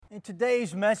In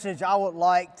today's message, I would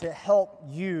like to help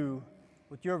you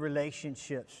with your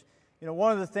relationships. You know,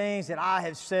 one of the things that I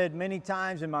have said many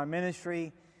times in my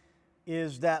ministry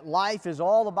is that life is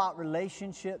all about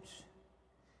relationships.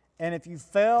 And if you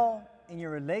fail in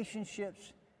your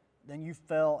relationships, then you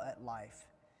fail at life.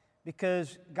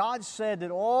 Because God said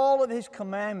that all of His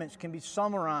commandments can be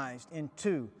summarized in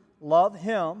two: love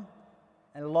Him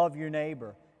and love your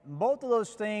neighbor. And both of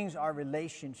those things are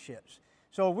relationships.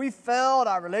 So if we failed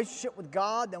our relationship with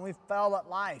God, then we failed at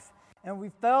life. And if we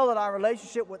failed at our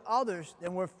relationship with others,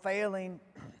 then we're failing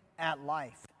at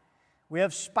life. We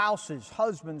have spouses,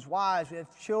 husbands, wives, we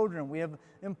have children, we have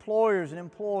employers and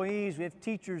employees, we have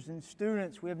teachers and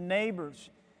students, we have neighbors.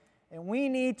 And we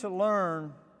need to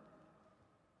learn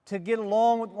to get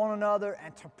along with one another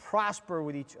and to prosper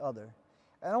with each other.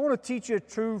 And I want to teach you a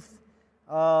truth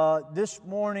this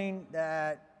morning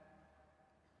that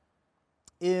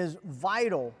is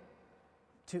vital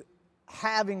to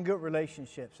having good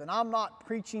relationships. And I'm not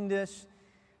preaching this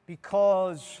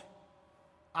because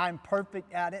I'm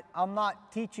perfect at it. I'm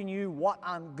not teaching you what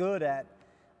I'm good at.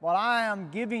 But I am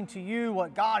giving to you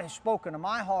what God has spoken to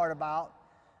my heart about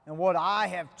and what I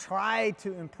have tried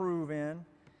to improve in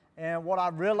and what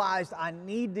I've realized I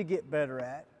need to get better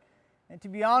at. And to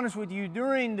be honest with you,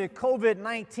 during the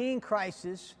COVID-19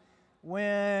 crisis,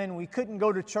 when we couldn't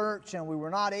go to church and we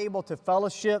were not able to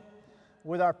fellowship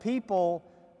with our people,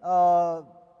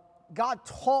 God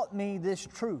taught me this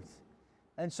truth.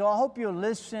 And so I hope you'll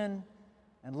listen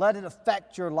and let it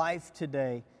affect your life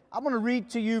today. I'm going to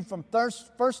read to you from 1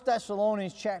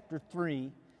 Thessalonians chapter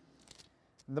 3.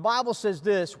 The Bible says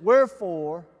this: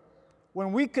 "Wherefore,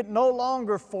 when we could no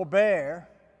longer forbear,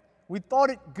 we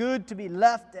thought it good to be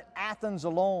left at Athens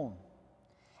alone,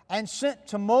 and sent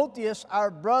Timotheus,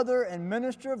 our brother and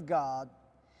minister of God,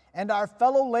 and our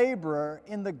fellow laborer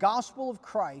in the gospel of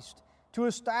Christ, to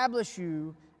establish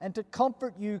you and to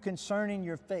comfort you concerning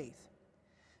your faith."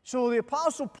 So the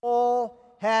Apostle Paul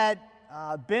had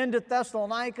been to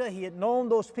Thessalonica. He had known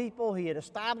those people. He had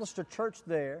established a church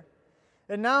there.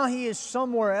 And now he is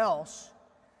somewhere else.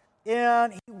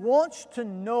 And he wants to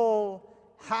know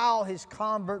how his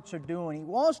converts are doing. He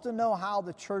wants to know how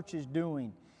the church is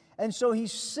doing. And so he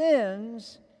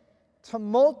sends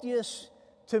Timotheus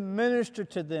to minister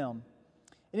to them.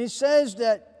 And he says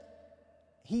that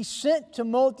he sent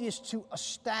Timotheus to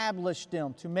establish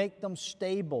them, to make them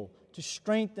stable, to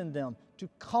strengthen them, to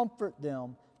comfort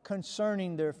them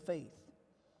concerning their faith.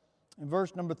 In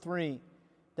verse number 3,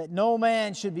 that no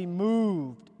man should be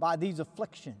moved by these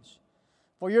afflictions.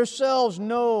 For yourselves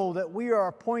know that we are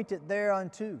appointed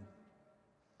thereunto.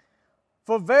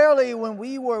 For verily, when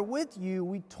we were with you,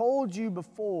 we told you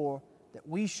before that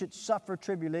we should suffer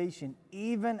tribulation,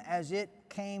 even as it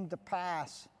came to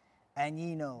pass, and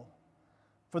ye know.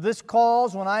 For this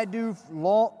cause, when I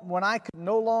could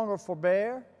no longer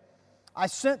forbear, I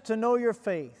sent to know your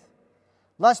faith,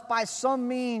 lest by some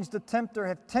means the tempter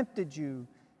have tempted you,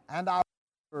 and our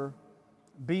labor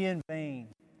be in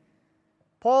vain.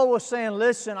 Paul was saying,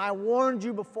 listen, I warned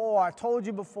you before, I told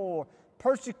you before,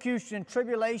 persecution,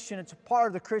 tribulation, it's a part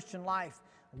of the Christian life.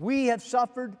 We have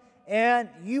suffered, and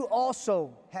you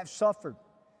also have suffered.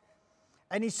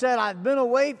 And he said, I've been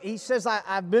away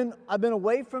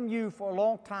away from you for a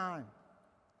long time.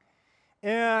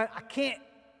 And I can't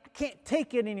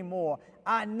take it anymore.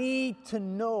 I need to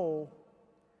know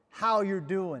how you're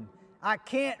doing. I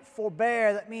can't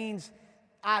forbear. That means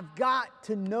I've got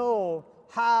to know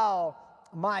how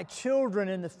my children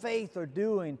in the faith are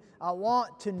doing. I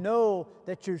want to know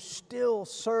that you're still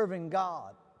serving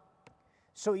God.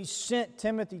 So he sent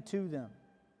Timothy to them.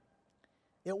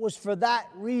 It was for that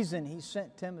reason he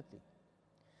sent Timothy.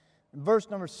 In verse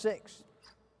number 6.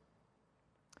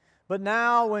 But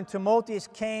now when Timotheus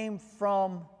came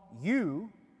from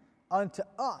you unto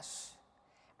us,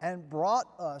 and brought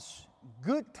us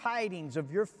good tidings of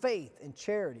your faith and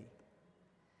charity,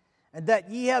 and that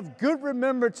ye have good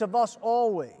remembrance of us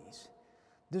always,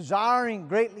 desiring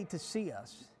greatly to see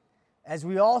us, as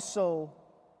we also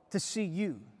to see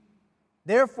you.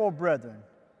 Therefore, brethren,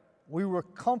 we were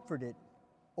comforted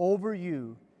over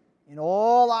you in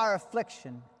all our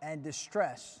affliction and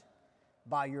distress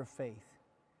by your faith.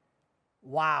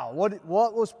 Wow, what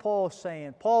was Paul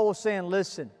saying? Paul was saying,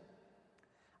 listen,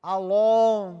 I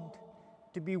longed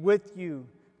to be with you,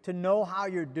 to know how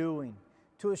you're doing,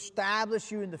 to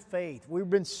establish you in the faith. We've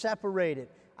been separated.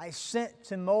 I sent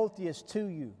Timotheus to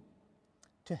you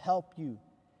to help you,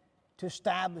 to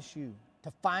establish you, to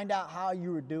find out how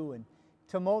you were doing.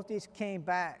 Timotheus came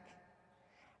back,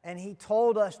 and he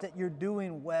told us that you're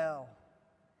doing well.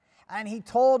 And he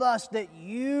told us that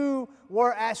you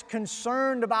were as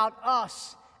concerned about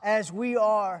us as we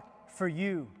are for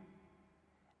you.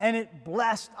 And it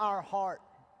blessed our heart.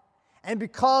 And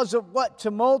because of what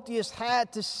Timotheus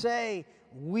had to say,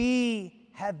 we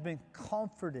have been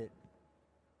comforted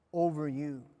over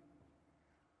you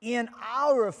in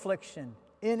our affliction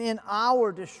and in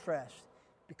our distress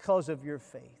because of your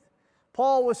faith.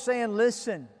 Paul was saying,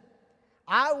 listen,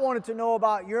 I wanted to know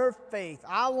about your faith.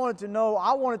 I wanted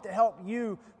to help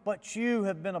you, but you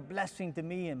have been a blessing to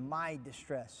me in my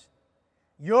distress.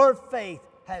 Your faith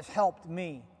has helped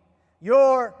me.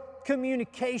 Your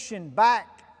communication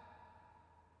back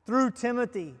through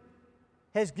Timothy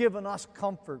has given us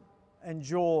comfort and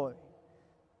joy.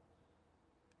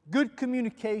 Good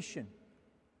communication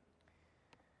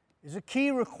is a key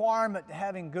requirement to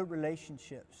having good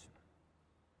relationships.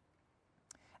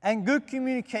 And good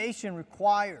communication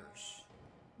requires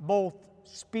both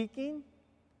speaking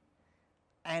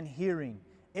and hearing.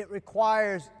 It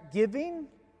requires giving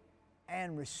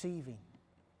and receiving.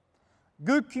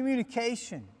 Good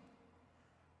communication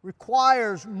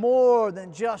requires more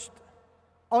than just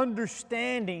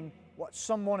understanding what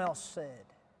someone else said,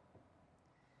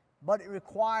 but it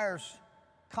requires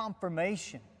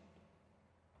confirmation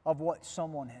of what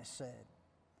someone has said.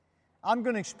 I'm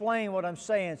going to explain what I'm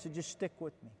saying, so just stick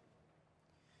with me.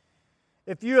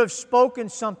 If you have spoken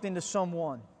something to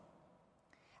someone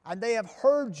and they have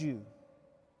heard you,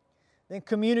 then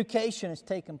communication has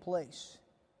taken place.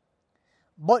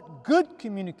 But good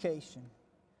communication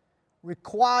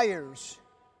requires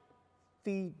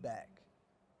feedback.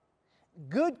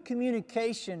 Good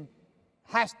communication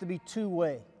has to be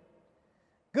two-way.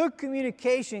 Good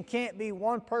communication can't be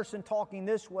one person talking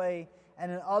this way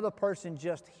and another person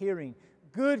just hearing.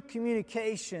 Good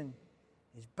communication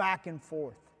is back and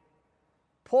forth.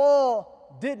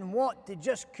 Paul didn't want to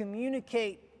just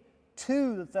communicate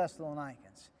to the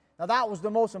Thessalonians. Now that was the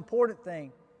most important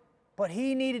thing, but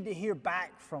he needed to hear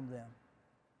back from them.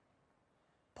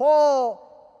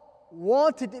 Paul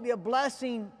wanted to be a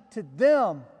blessing to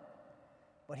them,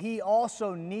 but he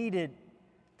also needed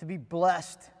to be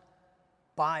blessed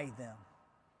by them.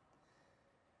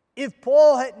 If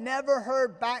Paul had never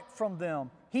heard back from them,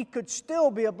 he could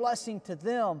still be a blessing to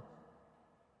them,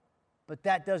 but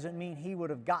that doesn't mean he would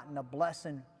have gotten a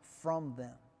blessing from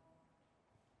them.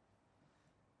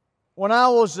 When I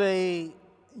was a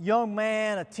young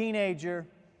man, a teenager,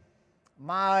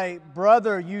 my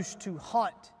brother used to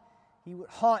hunt. He would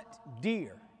hunt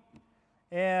deer.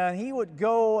 And he would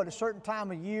go at a certain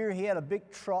time of year. He had a big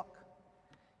truck.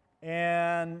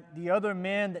 And the other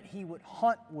men that he would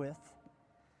hunt with,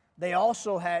 they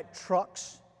also had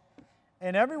trucks.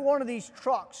 And every one of these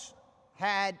trucks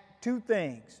had two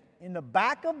things. In the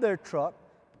back of their truck,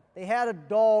 they had a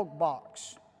dog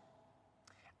box.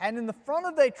 And in the front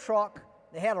of their truck,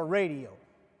 they had a radio.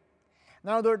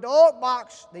 Now, their dog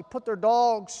box, they put their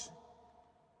dogs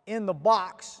in the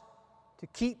box to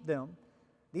keep them.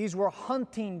 These were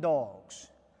hunting dogs.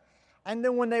 And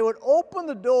then when they would open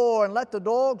the door and let the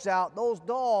dogs out, those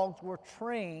dogs were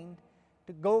trained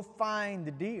to go find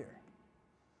the deer.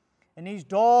 And these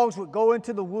dogs would go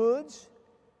into the woods,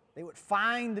 they would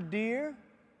find the deer,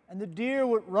 and the deer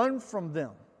would run from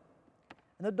them.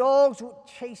 And the dogs would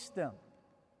chase them.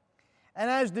 And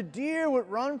as the deer would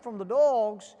run from the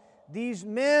dogs, these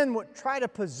men would try to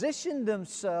position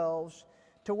themselves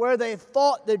to where they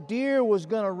thought the deer was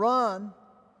going to run,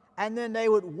 and then they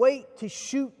would wait to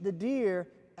shoot the deer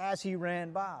as he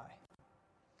ran by.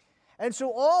 And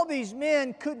so all these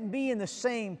men couldn't be in the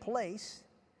same place.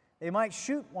 They might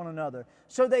shoot one another.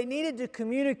 So they needed to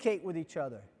communicate with each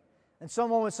other. And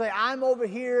someone would say, I'm over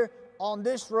here on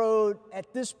this road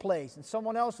at this place. And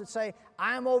someone else would say,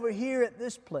 I'm over here at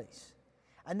this place.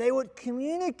 And they would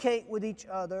communicate with each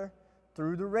other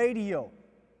through the radio.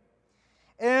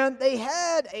 And they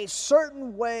had a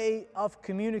certain way of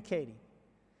communicating.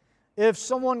 If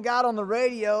someone got on the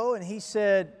radio and he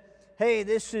said, hey,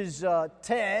 this is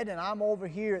Ted, and I'm over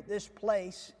here at this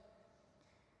place,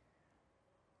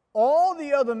 all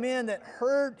the other men that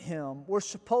heard him were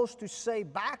supposed to say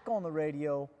back on the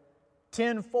radio,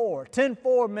 10-4.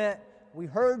 10-4 meant, we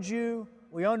heard you,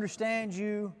 we understand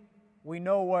you, we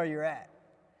know where you're at.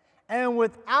 And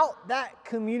without that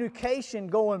communication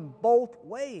going both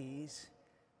ways,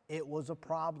 it was a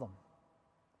problem.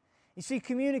 You see,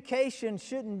 communication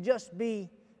shouldn't just be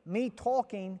me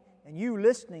talking and you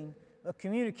listening, but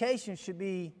communication should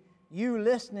be you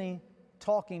listening,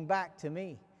 talking back to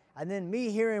me, and then me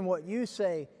hearing what you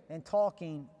say and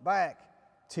talking back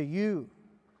to you.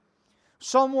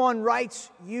 Someone writes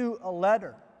you a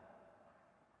letter,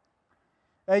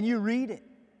 and you read it,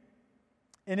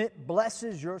 and it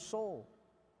blesses your soul.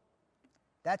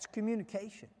 That's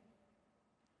communication.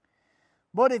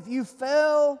 But if you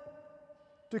fail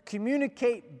to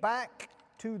communicate back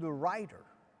to the writer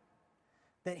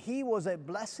that he was a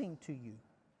blessing to you,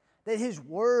 that his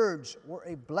words were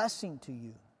a blessing to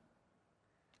you,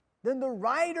 then the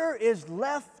writer is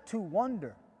left to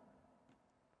wonder.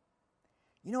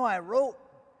 You know, I wrote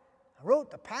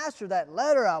the pastor that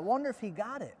letter. I wonder if he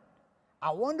got it.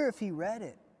 I wonder if he read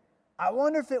it. I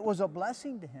wonder if it was a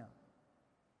blessing to him.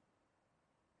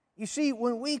 You see,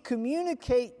 when we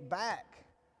communicate back,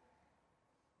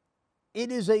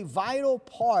 it is a vital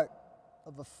part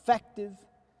of effective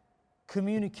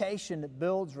communication that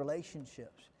builds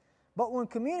relationships. But when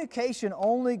communication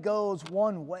only goes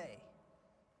one way,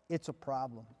 it's a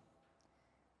problem.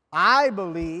 I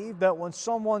believe that when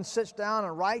someone sits down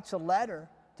and writes a letter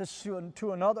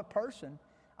to another person,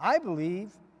 I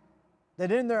believe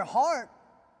that in their heart,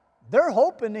 they're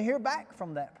hoping to hear back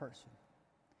from that person.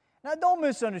 Now, don't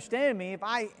misunderstand me.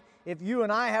 If you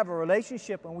and I have a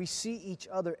relationship and we see each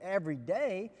other every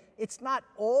day, it's not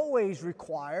always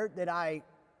required that I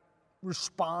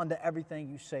respond to everything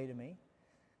you say to me.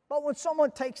 But when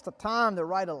someone takes the time to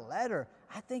write a letter,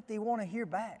 I think they want to hear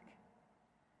back.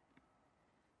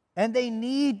 And they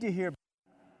need to hear back.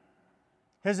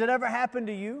 Has it ever happened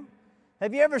to you?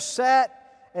 Have you ever sat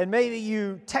and maybe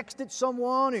you texted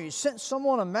someone or you sent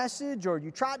someone a message or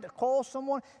you tried to call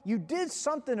someone? You did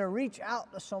something to reach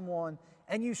out to someone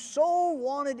and you so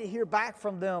wanted to hear back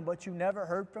from them, but you never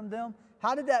heard from them?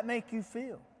 How did that make you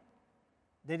feel?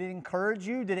 Did it encourage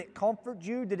you? Did it comfort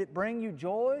you? Did it bring you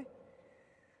joy?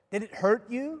 Did it hurt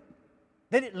you?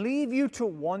 Did it leave you to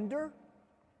wonder?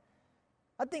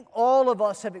 I think all of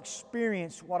us have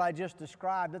experienced what I just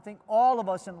described. I think all of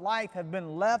us in life have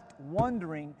been left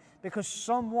wondering because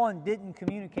someone didn't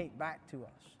communicate back to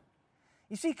us.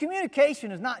 You see,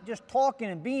 communication is not just talking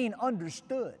and being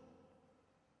understood.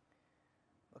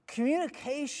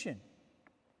 Communication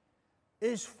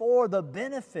is for the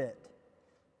benefit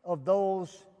of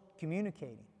those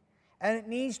communicating. And it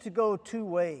needs to go two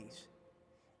ways.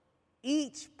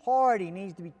 Each party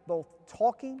needs to be both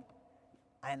talking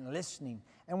and listening.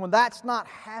 And when that's not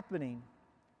happening,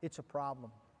 it's a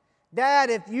problem. Dad,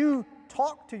 if you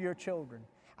talk to your children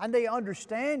and they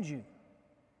understand you,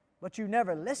 but you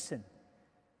never listen,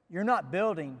 you're not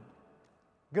building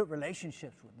good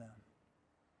relationships with them.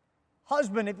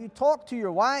 Husband, if you talk to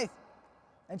your wife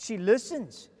and she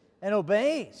listens and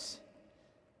obeys,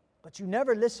 but you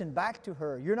never listen back to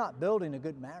her, you're not building a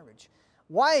good marriage.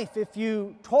 Wife, if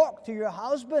you talk to your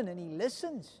husband and he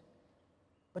listens,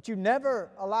 but you never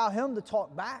allow him to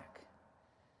talk back.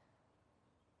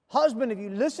 Husband, if you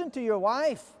listen to your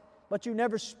wife, but you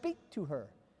never speak to her,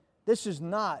 this is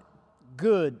not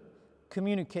good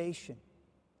communication.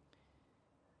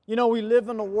 You know, we live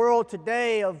in a world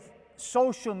today of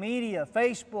social media,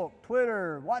 Facebook,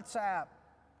 Twitter, WhatsApp,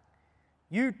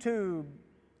 YouTube,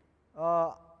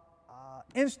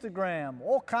 Instagram,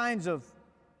 all kinds of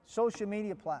social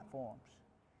media platforms.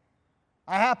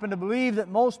 I happen to believe that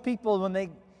most people, when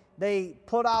they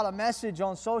put out a message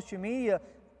on social media,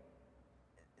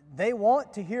 they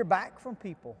want to hear back from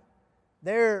people.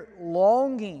 They're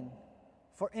longing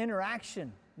for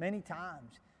interaction many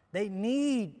times. They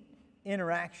need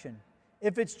interaction.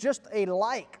 If it's just a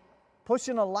like,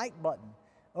 pushing a like button,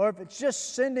 or if it's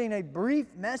just sending a brief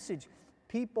message,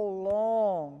 people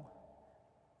long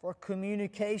for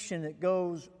communication that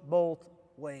goes both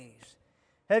ways.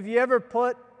 Have you ever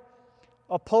put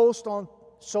a post on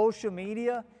social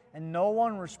media and no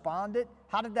one responded?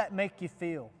 How did that make you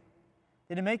feel?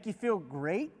 Did it make you feel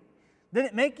great? Did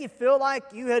it make you feel like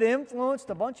you had influenced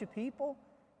a bunch of people?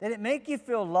 Did it make you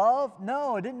feel loved?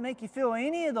 No, it didn't make you feel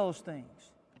any of those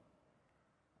things.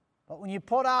 But when you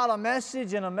put out a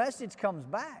message and a message comes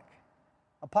back,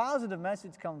 a positive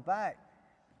message comes back,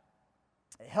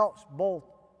 it helps both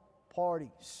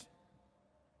parties.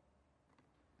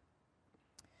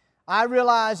 I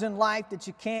realize in life that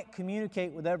you can't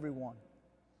communicate with everyone.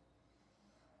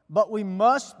 But we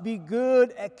must be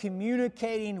good at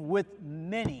communicating with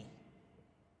many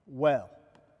well.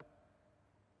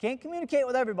 Can't communicate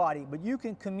with everybody, but you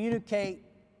can communicate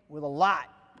with a lot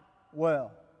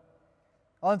well.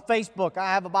 On Facebook,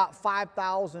 I have about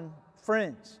 5,000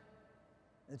 friends.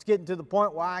 It's getting to the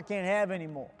point where I can't have any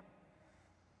more.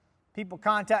 People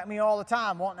contact me all the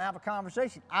time wanting to have a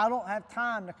conversation. I don't have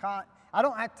time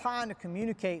to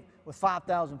communicate with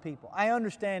 5,000 people. I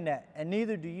understand that, and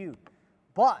neither do you.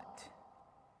 But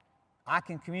I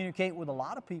can communicate with a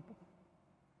lot of people.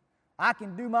 I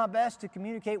can do my best to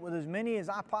communicate with as many as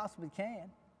I possibly can.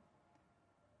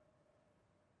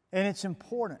 And it's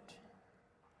important.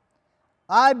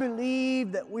 I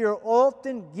believe that we are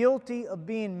often guilty of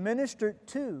being ministered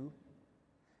to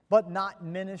but not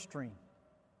ministering.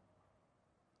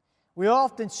 We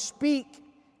often speak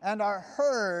and are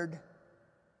heard,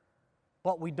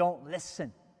 but we don't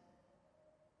listen.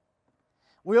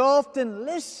 We often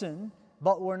listen,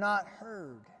 but we're not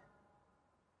heard.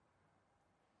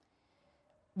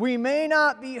 We may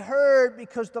not be heard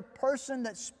because the person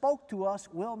that spoke to us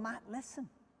will not listen.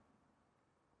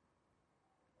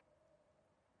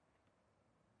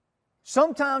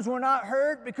 Sometimes we're not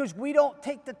heard because we don't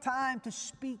take the time to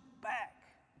speak back.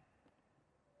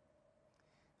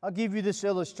 I'll give you this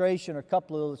illustration or a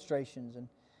couple of illustrations. And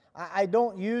I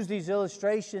don't use these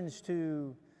illustrations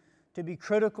to be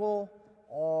critical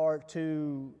or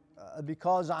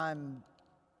because I'm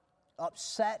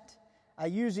upset. I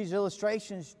use these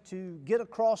illustrations to get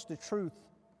across the truth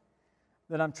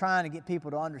that I'm trying to get people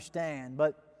to understand.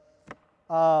 But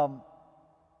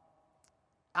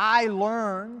I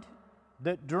learned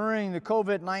that during the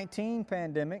COVID-19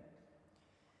 pandemic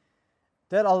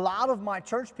that a lot of my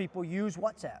church people use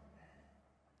WhatsApp.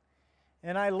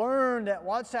 And I learned that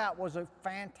WhatsApp was a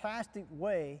fantastic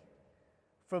way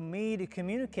for me to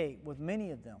communicate with many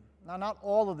of them. Now, not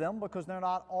all of them, because they're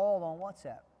not all on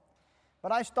WhatsApp.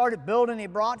 But I started building a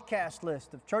broadcast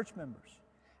list of church members.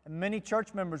 And many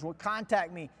church members would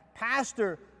contact me,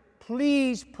 "Pastor,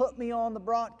 please put me on the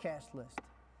broadcast list."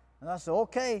 And I said,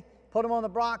 "Okay, put them on the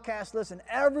broadcast list." And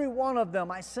every one of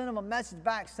them, I sent them a message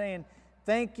back saying,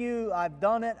 "Thank you, I've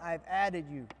done it, I've added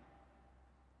you."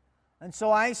 And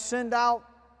so I send out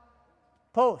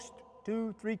posts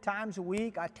 2-3 times a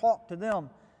week. I talk to them.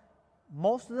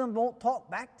 Most of them don't talk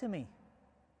back to me.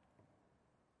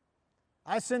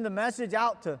 I send a message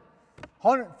out to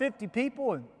 150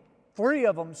 people, and 3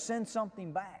 of them send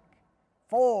something back.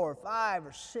 4 or 5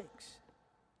 or 6.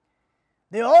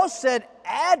 They all said,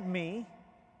 "Add me."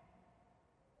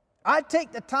 I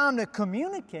take the time to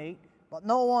communicate, but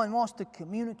no one wants to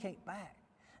communicate back.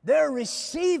 They're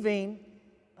receiving,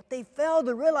 but they fail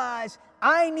to realize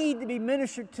I need to be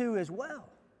ministered to as well.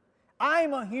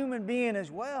 I'm a human being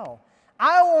as well.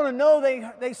 I want to know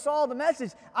they saw the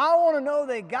message. I want to know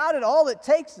they got it. All it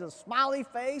takes is a smiley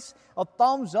face, a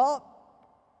thumbs up,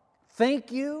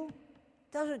 thank you.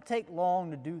 It doesn't take long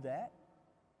to do that.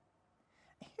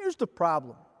 Here's the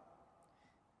problem.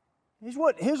 Here's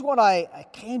what I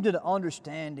came to the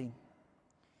understanding.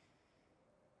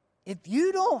 If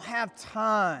you don't have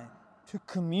time to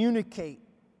communicate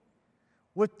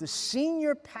with the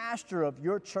senior pastor of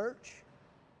your church,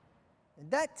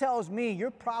 that tells me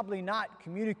you're probably not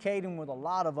communicating with a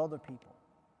lot of other people.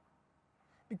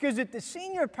 Because if the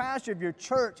senior pastor of your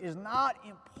church is not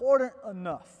important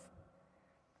enough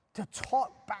to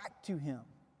talk back to him,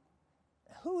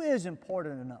 who is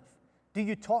important enough? Do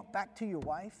you talk back to your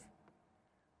wife?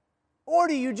 Or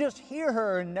do you just hear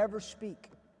her and never speak?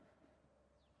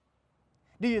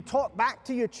 Do you talk back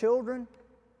to your children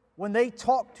when they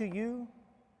talk to you?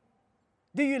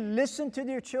 Do you listen to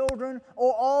your children,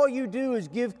 or all you do is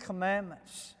give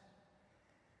commandments?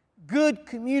 Good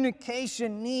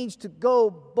communication needs to go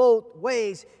both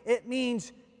ways. It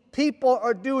means people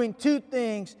are doing 2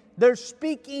 things. They're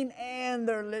speaking and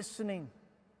they're listening.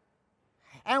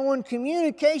 And when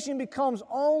communication becomes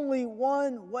only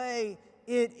one way,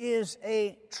 it is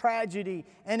a tragedy,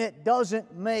 and it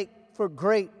doesn't make for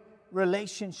great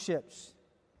relationships.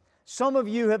 Some of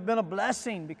you have been a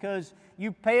blessing because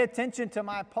you pay attention to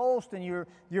my post, and you're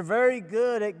very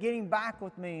good at getting back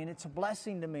with me, and it's a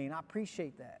blessing to me, and I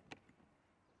appreciate that.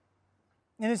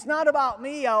 And it's not about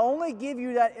me. I only give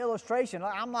you that illustration.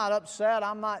 I'm not upset.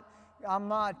 I'm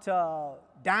not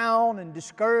down and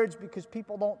discouraged because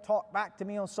people don't talk back to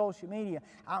me on social media.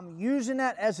 I'm using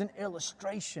that as an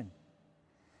illustration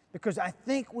because I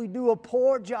think we do a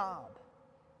poor job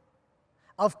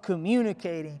of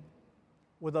communicating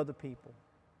with other people.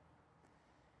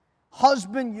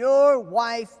 Husband, your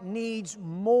wife needs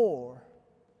more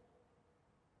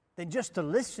than just to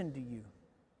listen to you.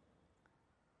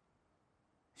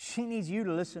 She needs you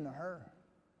to listen to her.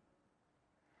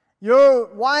 Your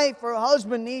wife or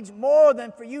husband needs more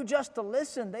than for you just to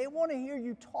listen. They want to hear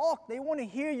you talk. They want to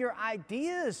hear your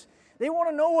ideas. They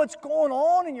want to know what's going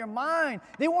on in your mind.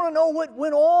 They want to know what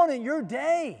went on in your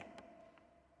day.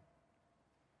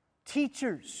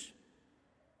 Teachers,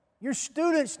 your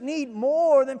students need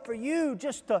more than for you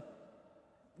just to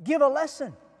give a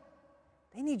lesson.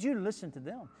 They need you to listen to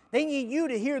them. They need you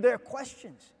to hear their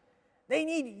questions. They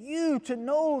need you to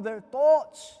know their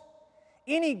thoughts.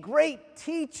 Any great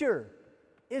teacher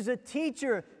is a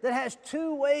teacher that has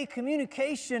 2-way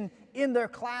communication in their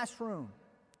classroom.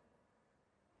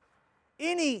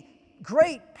 Any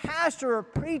great pastor or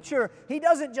preacher, he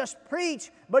doesn't just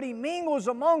preach, but he mingles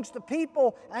amongst the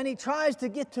people and he tries to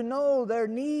get to know their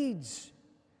needs.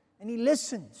 And he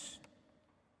listens.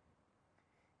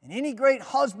 And any great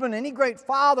husband, any great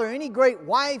father, any great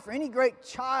wife, or any great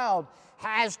child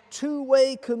has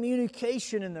two-way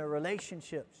communication in their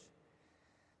relationships.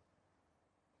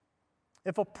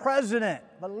 If a president,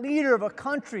 a leader of a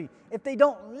country, if they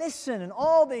don't listen and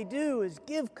all they do is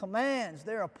give commands,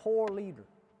 they're a poor leader.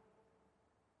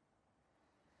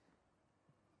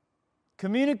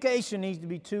 Communication needs to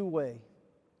be two-way.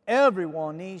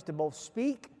 Everyone needs to both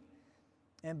speak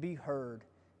and be heard.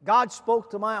 God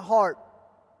spoke to my heart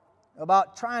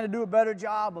about trying to do a better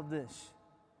job of this.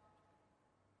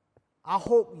 I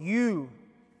hope you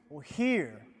will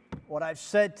hear what I've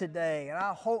said today, and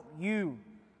I hope you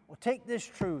will take this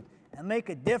truth and make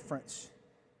a difference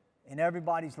in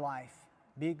everybody's life.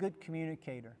 Be a good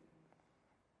communicator.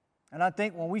 And I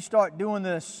think when we start doing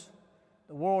this,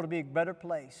 the world will be a better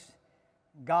place.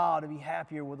 God will be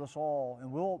happier with us all,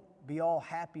 and we'll be all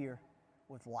happier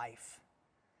with life.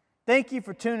 Thank you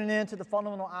for tuning in to the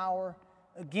Fundamental Hour.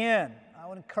 Again, I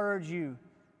would encourage you,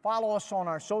 follow us on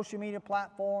our social media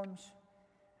platforms.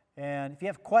 And if you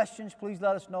have questions, please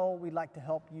let us know. We'd like to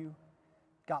help you.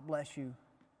 God bless you.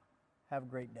 Have a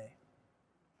great day.